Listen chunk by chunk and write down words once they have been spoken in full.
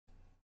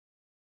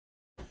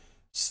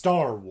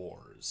Star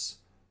Wars: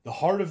 The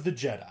Heart of the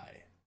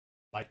Jedi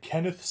by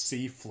Kenneth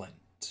C.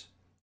 Flint.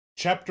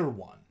 Chapter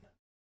 1.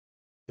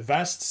 The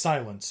vast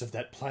silence of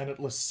that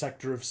planetless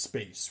sector of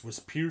space was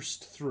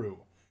pierced through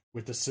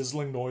with the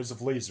sizzling noise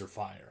of laser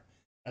fire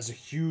as a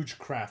huge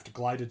craft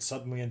glided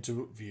suddenly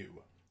into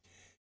view.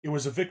 It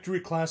was a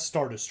Victory-class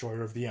Star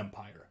Destroyer of the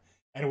Empire,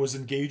 and it was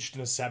engaged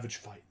in a savage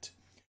fight.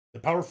 The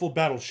powerful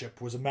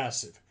battleship was a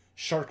massive,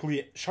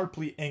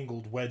 sharply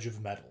angled wedge of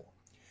metal.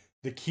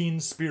 The keen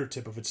spear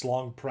tip of its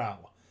long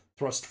prow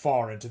thrust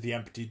far into the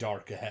empty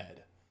dark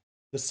ahead.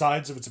 The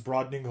sides of its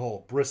broadening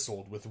hull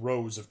bristled with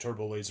rows of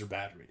turbo-laser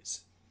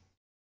batteries.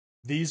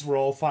 These were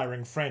all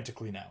firing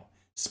frantically now,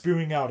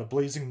 spewing out a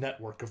blazing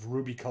network of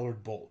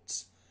ruby-colored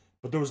bolts.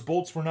 But those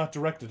bolts were not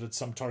directed at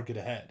some target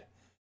ahead.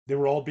 They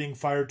were all being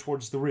fired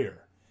towards the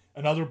rear,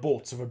 and other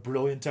bolts of a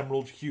brilliant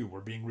emerald hue were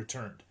being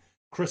returned,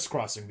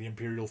 crisscrossing the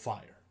Imperial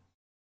fire.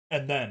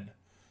 And then,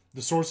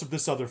 the source of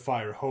this other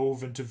fire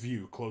hove into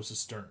view close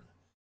astern.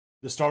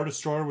 The Star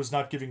Destroyer was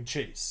not giving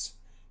chase.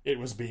 It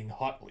was being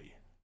hotly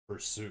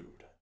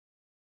pursued.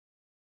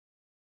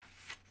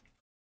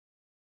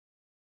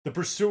 The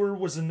pursuer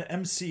was an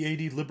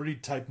MC-80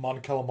 Liberty-type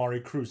Mon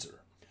Calamari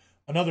cruiser,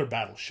 another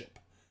battleship,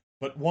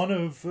 but one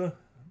of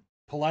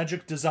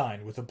pelagic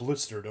design with a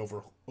blistered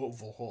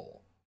oval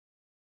hull.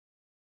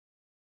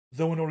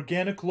 Though an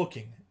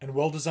organic-looking and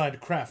well-designed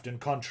craft in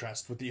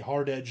contrast with the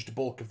hard-edged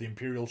bulk of the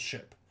Imperial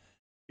ship,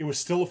 it was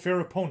still a fair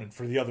opponent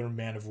for the other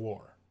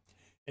man-of-war.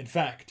 In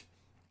fact,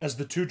 as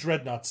the two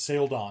dreadnoughts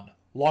sailed on,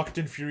 locked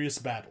in furious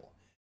battle,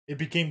 it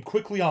became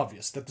quickly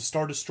obvious that the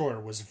Star Destroyer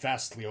was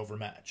vastly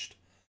overmatched.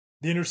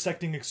 The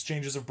intersecting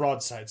exchanges of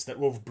broadsides that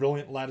wove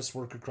brilliant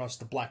latticework across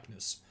the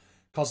blackness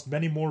caused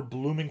many more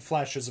blooming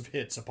flashes of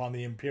hits upon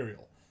the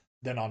Imperial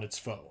than on its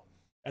foe,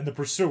 and the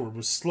pursuer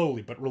was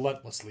slowly but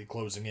relentlessly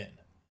closing in.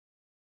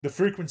 The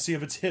frequency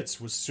of its hits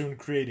was soon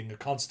creating a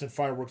constant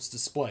fireworks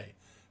display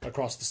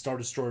across the Star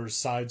Destroyer's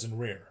sides and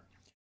rear.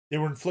 They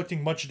were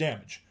inflicting much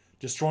damage,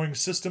 destroying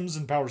systems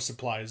and power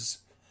supplies,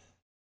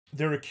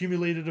 their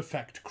accumulated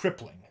effect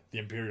crippling the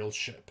Imperial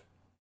ship.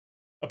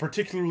 A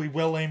particularly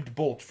well-aimed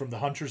bolt from the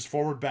Hunter's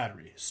forward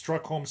battery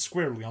struck home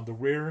squarely on the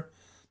rear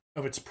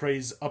of its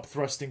prey's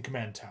upthrusting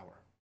command tower.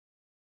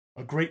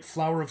 A great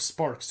flower of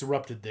sparks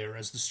erupted there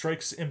as the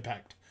strike's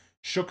impact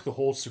shook the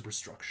whole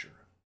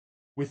superstructure.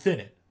 Within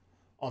it,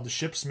 on the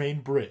ship's main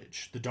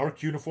bridge, the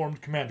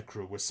dark-uniformed command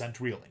crew was sent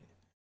reeling.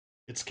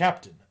 Its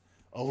captain,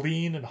 a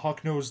lean and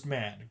hawk-nosed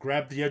man,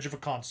 grabbed the edge of a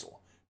console,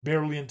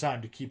 barely in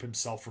time to keep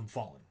himself from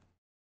falling.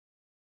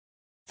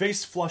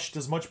 Face flushed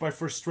as much by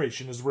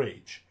frustration as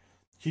rage,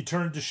 he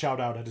turned to shout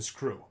out at his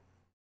crew.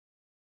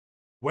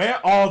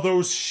 "Where are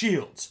those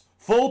shields?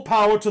 Full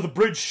power to the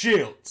bridge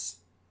shields!"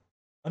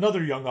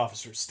 Another young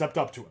officer stepped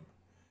up to him.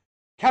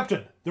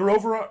 "Captain, they're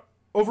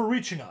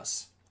overreaching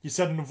us," he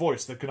said in a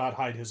voice that could not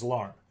hide his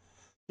alarm.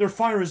 "Their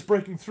fire is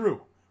breaking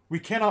through. We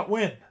cannot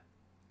win."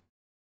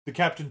 The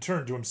captain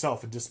turned to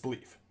himself in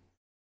disbelief.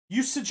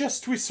 "You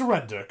suggest we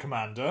surrender,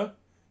 Commander?"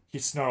 he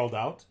snarled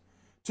out.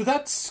 "To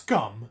that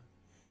scum?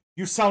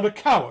 You sound a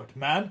coward,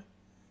 man.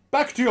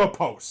 Back to your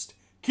post.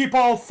 Keep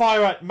all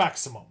fire at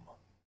maximum."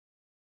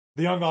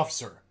 The young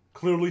officer,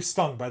 clearly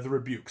stung by the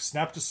rebuke,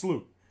 snapped a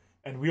salute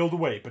and wheeled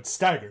away, but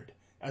staggered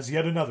as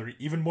yet another,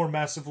 even more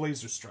massive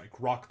laser strike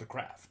rocked the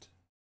craft.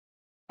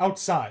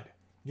 Outside,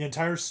 the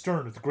entire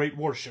stern of the great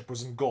warship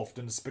was engulfed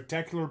in a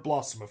spectacular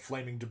blossom of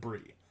flaming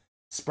debris,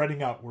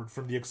 spreading outward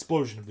from the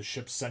explosion of the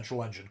ship's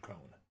central engine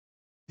cone.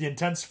 The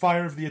intense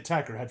fire of the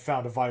attacker had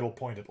found a vital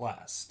point at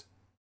last.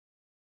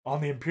 On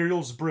the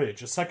Imperial's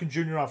bridge, a second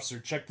junior officer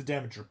checked the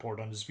damage report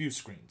on his view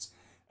screens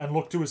and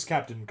looked to his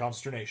captain in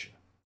consternation.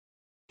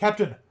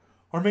 "Captain,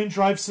 our main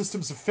drive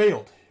systems have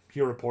failed," he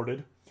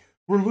reported.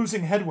 "We're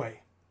losing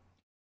headway."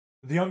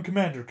 The young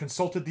commander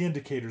consulted the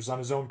indicators on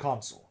his own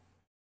console.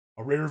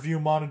 A rear-view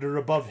monitor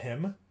above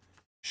him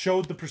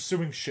showed the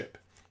pursuing ship,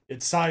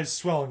 its size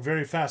swelling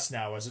very fast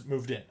now as it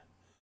moved in.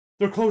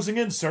 "They're closing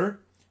in, sir,"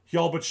 he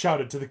all but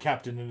shouted to the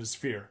captain in his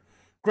fear.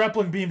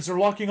 "Grappling beams are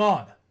locking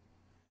on."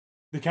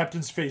 The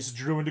captain's face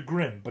drew into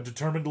grim but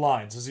determined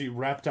lines as he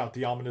rapped out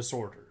the ominous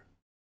order.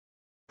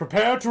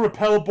 "Prepare to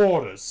repel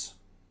boarders."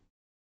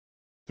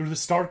 Through the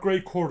stark gray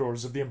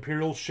corridors of the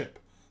Imperial ship,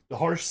 the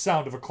harsh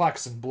sound of a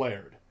klaxon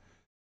blared.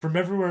 From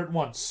everywhere at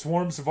once,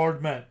 swarms of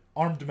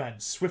armed men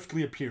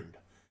swiftly appeared,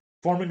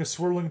 forming a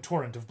swirling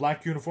torrent of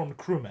black-uniformed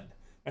crewmen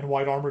and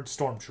white-armored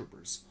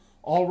stormtroopers,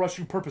 all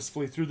rushing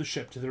purposefully through the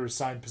ship to their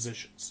assigned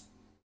positions.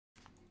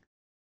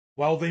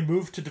 While they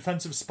moved to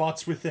defensive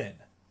spots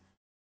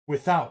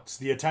without,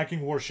 the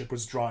attacking warship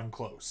was drawing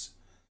close.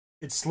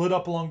 It slid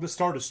up along the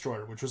Star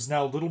Destroyer, which was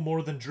now little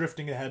more than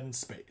drifting ahead in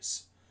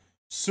space.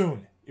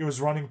 Soon, it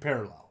was running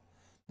parallel,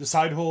 the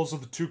side hulls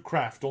of the two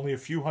craft only a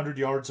few hundred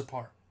yards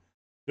apart,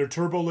 their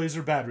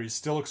turbo-laser batteries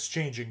still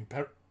exchanging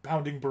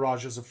pounding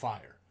barrages of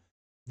fire.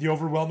 The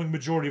overwhelming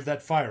majority of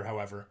that fire,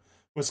 however,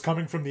 was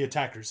coming from the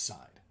attacker's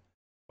side.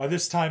 By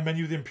this time,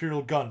 many of the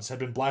Imperial guns had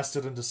been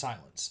blasted into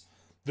silence.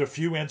 Their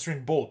few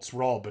answering bolts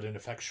were all but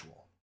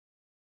ineffectual.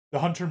 The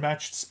Hunter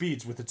matched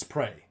speeds with its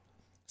prey,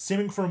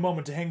 seeming for a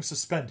moment to hang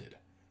suspended,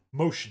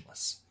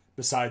 motionless,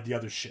 beside the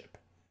other ship.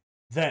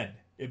 Then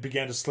it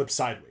began to slip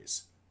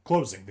sideways,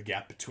 closing the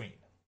gap between.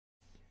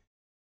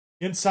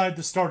 Inside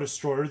the Star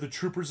Destroyer, the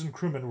troopers and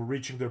crewmen were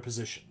reaching their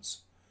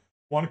positions.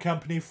 One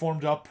company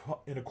formed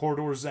up in a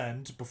corridor's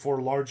end before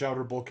a large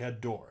outer bulkhead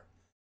door.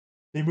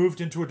 They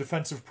moved into a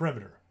defensive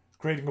perimeter,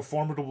 creating a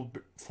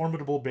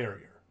formidable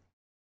barrier.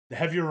 The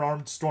heavier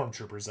armed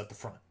stormtroopers at the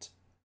front.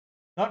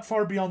 Not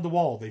far beyond the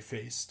wall they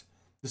faced,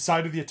 the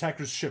side of the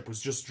attacker's ship was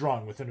just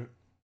drawn within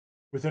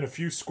a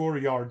few score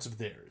yards of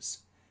theirs.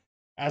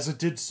 As it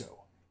did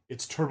so,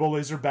 its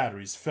turbolaser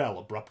batteries fell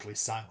abruptly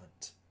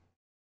silent.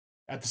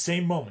 At the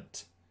same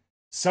moment,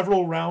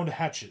 several round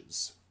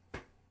hatches,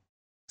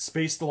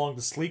 spaced along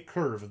the sleek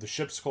curve of the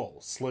ship's hull,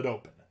 slid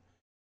open.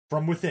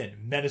 From within,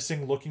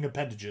 menacing-looking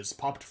appendages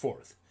popped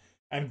forth,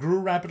 and grew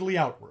rapidly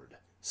outward,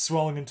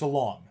 swelling into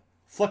long,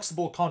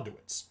 flexible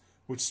conduits,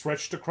 which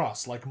stretched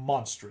across like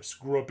monstrous,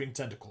 groping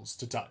tentacles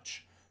to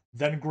touch,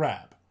 then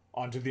grab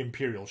onto the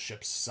Imperial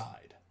ship's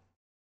side.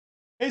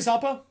 Hey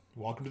Zappa,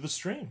 welcome to the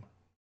stream.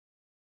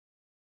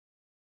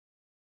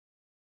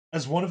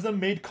 As one of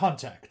them made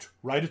contact,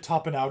 right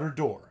atop an outer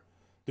door,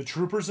 the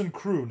troopers and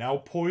crew, now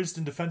poised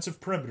in defensive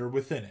perimeter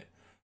within it,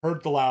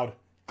 heard the loud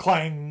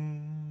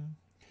clang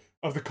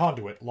of the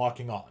conduit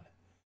locking on.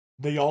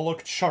 They all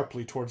looked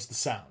sharply towards the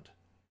sound.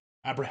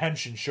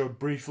 Apprehension showed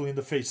briefly in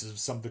the faces of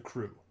some of the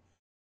crew,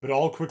 but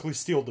all quickly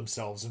steeled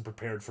themselves and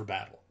prepared for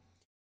battle.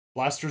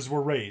 Blasters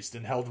were raised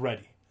and held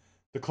ready,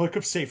 the click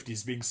of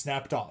safeties being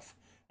snapped off,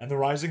 and the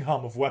rising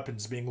hum of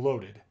weapons being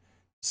loaded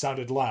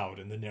sounded loud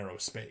in the narrow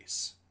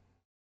space.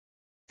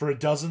 For a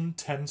dozen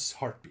tense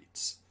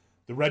heartbeats,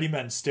 the ready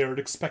men stared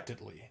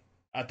expectantly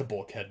at the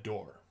bulkhead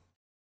door.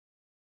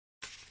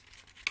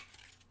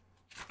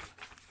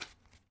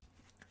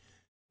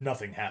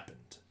 Nothing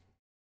happened.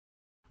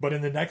 But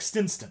in the next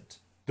instant,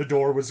 the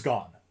door was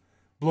gone,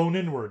 blown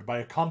inward by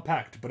a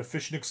compact but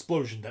efficient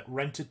explosion that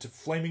rent it to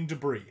flaming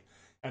debris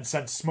and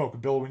sent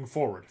smoke billowing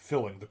forward,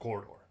 filling the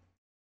corridor.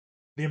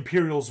 The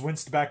Imperials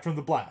winced back from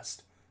the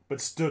blast, but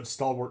stood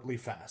stalwartly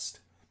fast,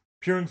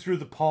 peering through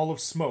the pall of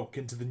smoke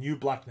into the new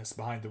blackness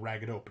behind the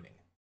ragged opening.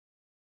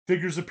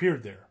 Figures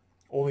appeared there,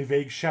 only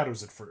vague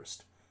shadows at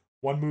first.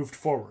 One moved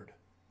forward.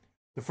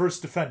 The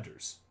first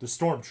defenders, the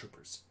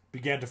stormtroopers,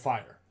 began to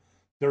fire,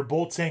 their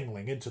bolts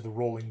angling into the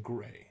rolling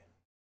gray.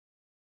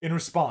 In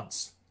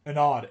response, an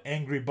odd,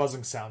 angry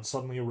buzzing sound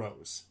suddenly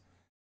arose.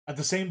 At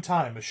the same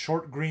time, a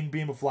short green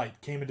beam of light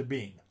came into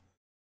being,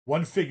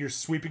 one figure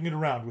sweeping it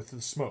around with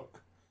the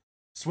smoke,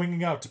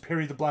 swinging out to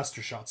parry the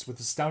blaster shots with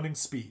astounding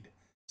speed,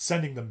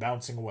 sending them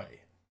bouncing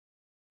away.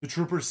 The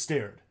troopers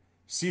stared,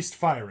 ceased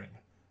firing,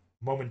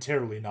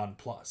 momentarily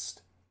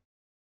nonplussed.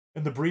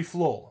 In the brief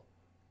lull,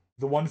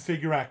 the one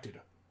figure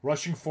acted,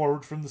 rushing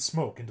forward from the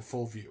smoke into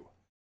full view.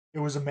 It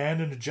was a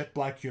man in a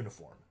jet-black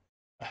uniform,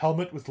 a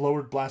helmet with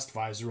lowered blast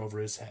visor over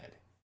his head.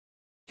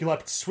 He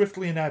leapt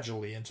swiftly and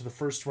agilely into the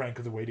first rank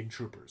of the waiting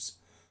troopers.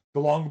 The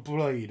long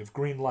blade of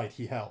green light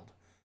he held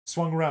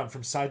swung around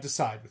from side to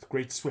side with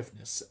great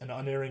swiftness and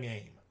unerring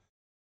aim,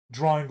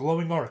 drawing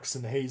glowing arcs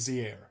in the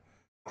hazy air,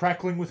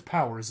 crackling with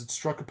power as it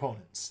struck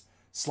opponents,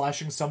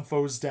 slashing some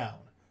foes down,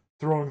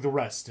 throwing the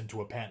rest into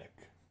a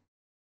panic.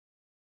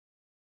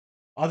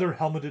 Other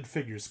helmeted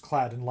figures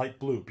clad in light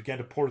blue began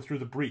to pour through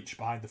the breach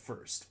behind the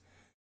first,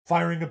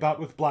 firing about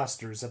with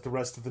blasters at the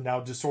rest of the now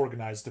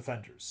disorganized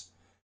defenders.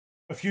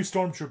 A few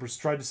stormtroopers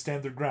tried to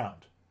stand their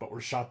ground, but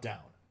were shot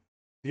down.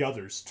 The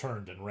others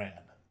turned and ran.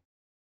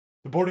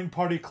 The boarding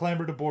party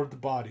clambered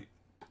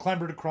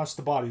across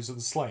the bodies of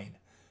the slain,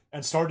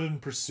 and started in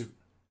pursuit,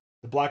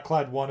 the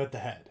black-clad one at the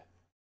head.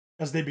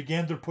 As they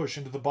began their push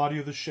into the body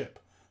of the ship,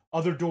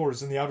 other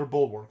doors in the outer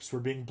bulwarks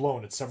were being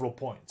blown at several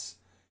points,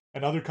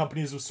 and other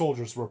companies of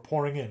soldiers were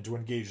pouring in to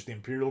engage the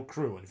Imperial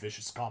crew in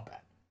vicious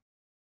combat.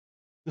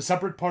 The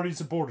separate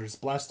parties of boarders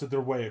blasted their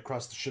way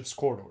across the ship's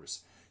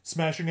corridors,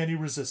 smashing any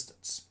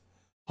resistance.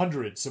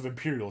 Hundreds of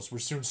Imperials were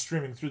soon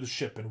streaming through the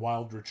ship in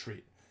wild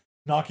retreat,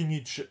 knocking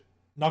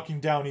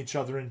down each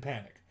other in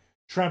panic,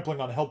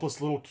 trampling on helpless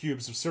little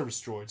cubes of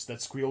service droids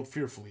that squealed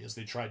fearfully as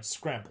they tried to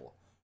scramble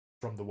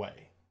from the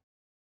way.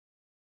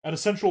 At a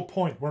central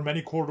point where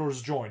many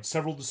corridors joined,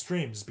 several of the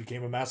streams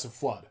became a massive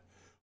flood,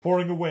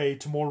 pouring away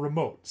to more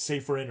remote,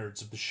 safer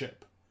innards of the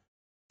ship.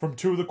 From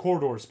two of the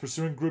corridors,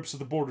 pursuing groups of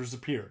the boarders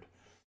appeared,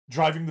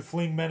 driving the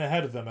fleeing men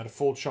ahead of them at a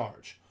full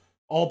charge,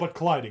 all but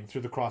colliding through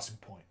the crossing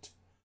point.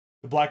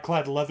 The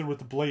black-clad leather with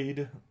the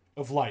blade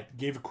of light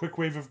gave a quick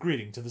wave of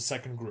greeting to the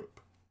second group.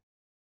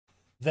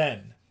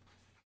 Then,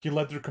 he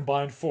led their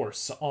combined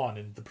force on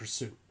in the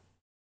pursuit.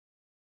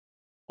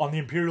 On the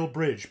Imperial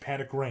bridge,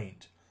 panic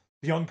reigned.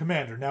 The young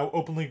commander, now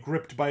openly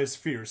gripped by his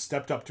fear,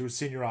 stepped up to his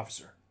senior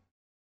officer.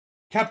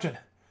 "Captain,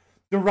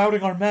 they're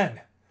routing our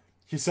men,"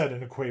 he said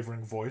in a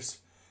quavering voice.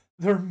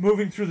 "They're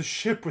moving through the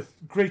ship with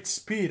great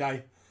speed.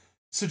 I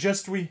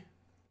suggest we—"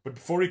 But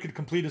before he could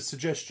complete his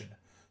suggestion,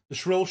 the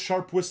shrill,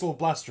 sharp whistle of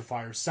blaster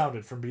fire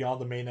sounded from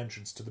beyond the main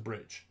entrance to the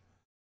bridge.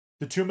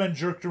 The two men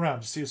jerked around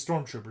to see a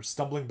stormtrooper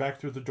stumbling back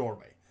through the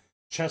doorway,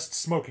 chest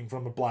smoking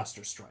from a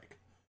blaster strike.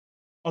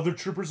 Other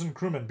troopers and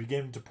crewmen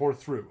began to pour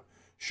through,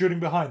 shooting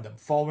behind them,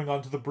 following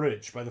onto the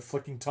bridge by the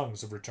flicking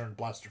tongues of returned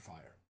blaster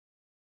fire.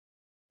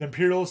 The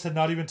Imperials had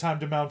not even time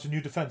to mount a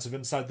new defensive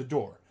inside the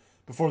door,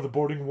 before the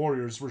boarding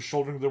warriors were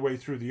shouldering their way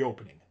through the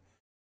opening.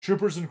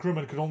 Troopers and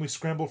crewmen could only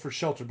scramble for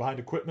shelter behind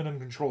equipment and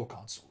control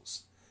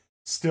consoles.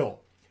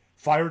 Still,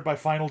 fired by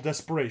final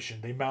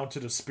desperation, they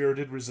mounted a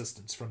spirited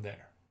resistance from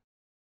there.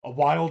 A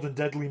wild and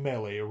deadly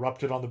melee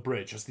erupted on the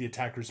bridge as the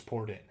attackers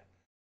poured in,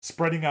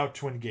 spreading out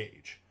to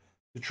engage.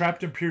 The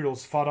trapped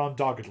Imperials fought on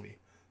doggedly,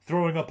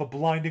 throwing up a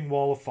blinding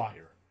wall of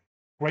fire.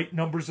 Great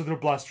numbers of their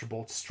blaster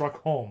bolts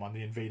struck home on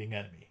the invading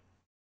enemy.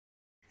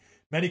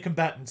 Many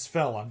combatants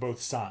fell on both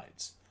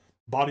sides.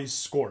 Bodies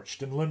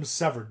scorched and limbs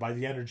severed by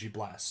the energy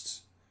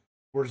blasts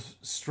were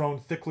strewn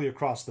thickly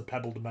across the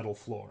pebbled metal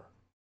floor.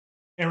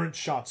 Errant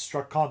shots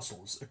struck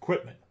consoles,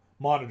 equipment,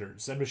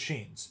 monitors, and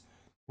machines,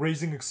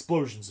 raising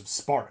explosions of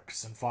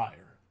sparks and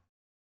fire.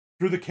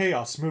 Through the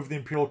chaos moved the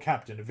Imperial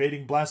captain,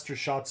 evading blaster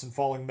shots and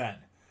falling men,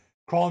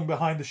 crawling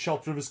behind the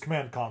shelter of his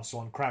command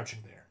console and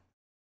crouching there.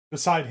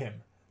 Beside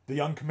him, the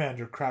young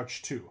commander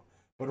crouched too,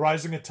 but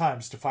rising at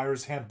times to fire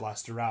his hand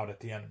blaster out at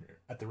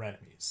their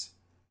enemies.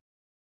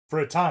 For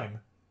a time,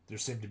 there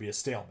seemed to be a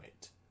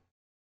stalemate.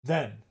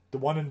 Then, the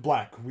one in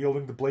black,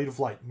 wielding the blade of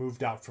light,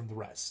 moved out from the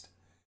rest.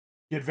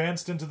 He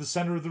advanced into the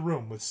center of the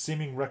room with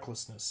seeming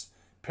recklessness,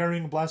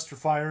 parrying blaster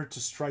fire to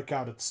strike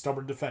out at the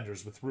stubborn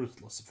defenders with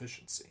ruthless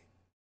efficiency.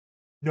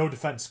 No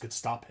defense could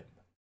stop him.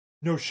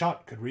 No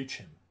shot could reach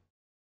him.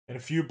 In a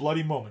few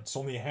bloody moments,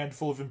 only a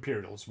handful of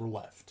Imperials were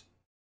left.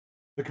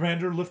 The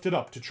commander lifted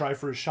up to try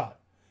for a shot,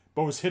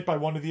 but was hit by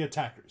one of the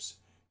attackers.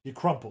 He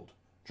crumpled,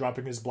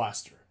 dropping his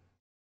blaster.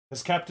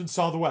 His captain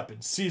saw the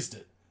weapon, seized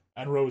it,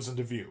 and rose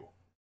into view.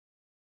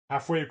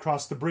 Halfway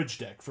across the bridge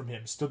deck from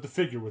him stood the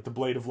figure with the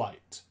blade of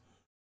light.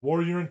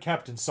 Warrior and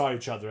captain saw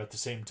each other at the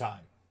same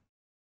time.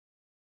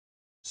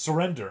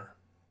 "Surrender,"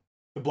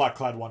 the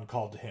black-clad one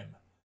called to him.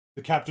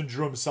 The captain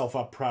drew himself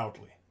up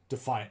proudly,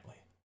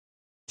 defiantly.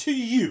 "To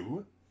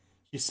you?"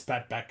 he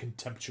spat back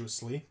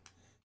contemptuously.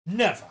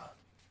 "Never!"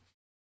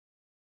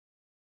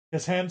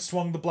 His hand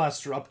swung the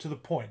blaster up to the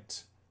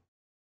point,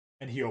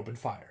 and he opened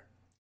fire.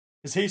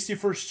 His hasty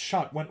first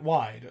shot went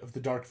wide of the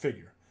dark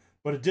figure,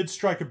 but it did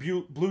strike a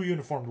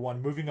blue-uniformed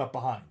one moving up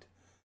behind.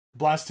 The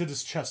blast hit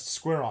his chest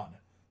square on,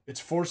 its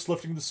force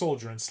lifting the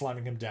soldier and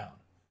slamming him down.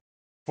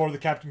 Before the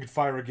captain could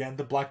fire again,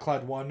 the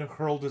black-clad one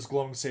hurled his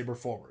glowing saber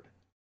forward.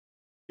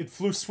 It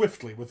flew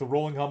swiftly with a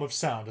rolling hum of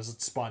sound as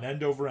it spun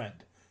end over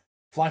end,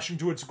 flashing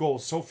to its goal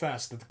so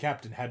fast that the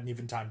captain hadn't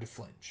even time to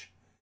flinch.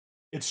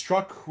 It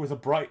struck with a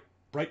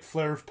bright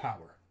flare of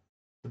power,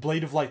 the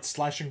blade of light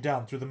slashing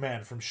down through the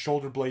man from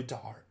shoulder blade to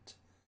heart.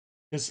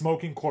 His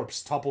smoking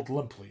corpse toppled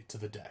limply to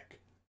the deck.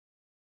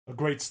 A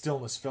great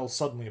stillness fell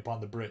suddenly upon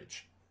the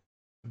bridge.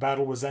 The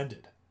battle was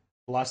ended,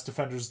 the last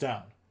defenders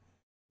down.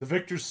 The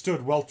victors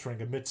stood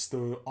weltering amidst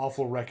the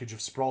awful wreckage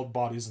of sprawled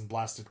bodies and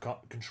blasted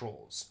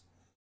controls.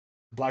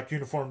 The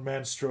black-uniformed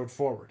man strode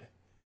forward,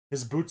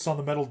 his boots on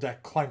the metal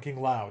deck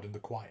clanking loud in the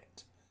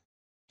quiet.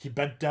 He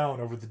bent down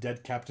over the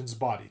dead captain's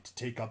body to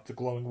take up the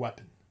glowing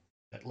weapon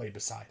that lay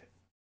beside it.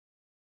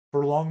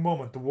 For a long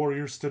moment the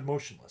warrior stood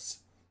motionless,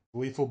 the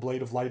lethal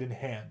blade of light in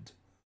hand,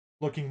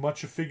 looking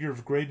much a figure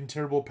of great and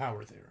terrible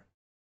power there,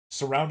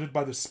 surrounded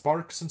by the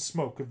sparks and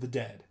smoke of the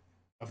dead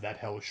of that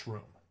hellish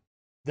room.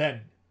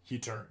 Then he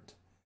turned,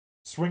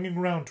 swinging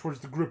round towards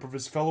the group of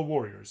his fellow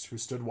warriors who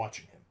stood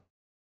watching him.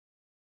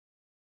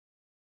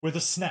 With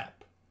a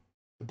snap,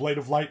 the blade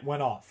of light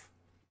went off,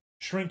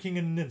 shrinking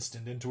in an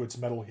instant into its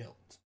metal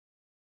hilt.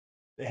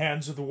 The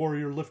hands of the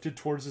warrior lifted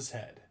towards his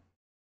head.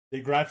 They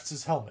grasped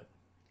his helmet,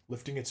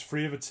 lifting it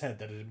free of its head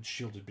that had been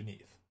shielded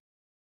beneath.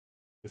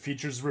 The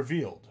features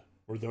revealed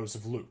were those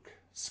of Luke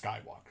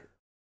Skywalker.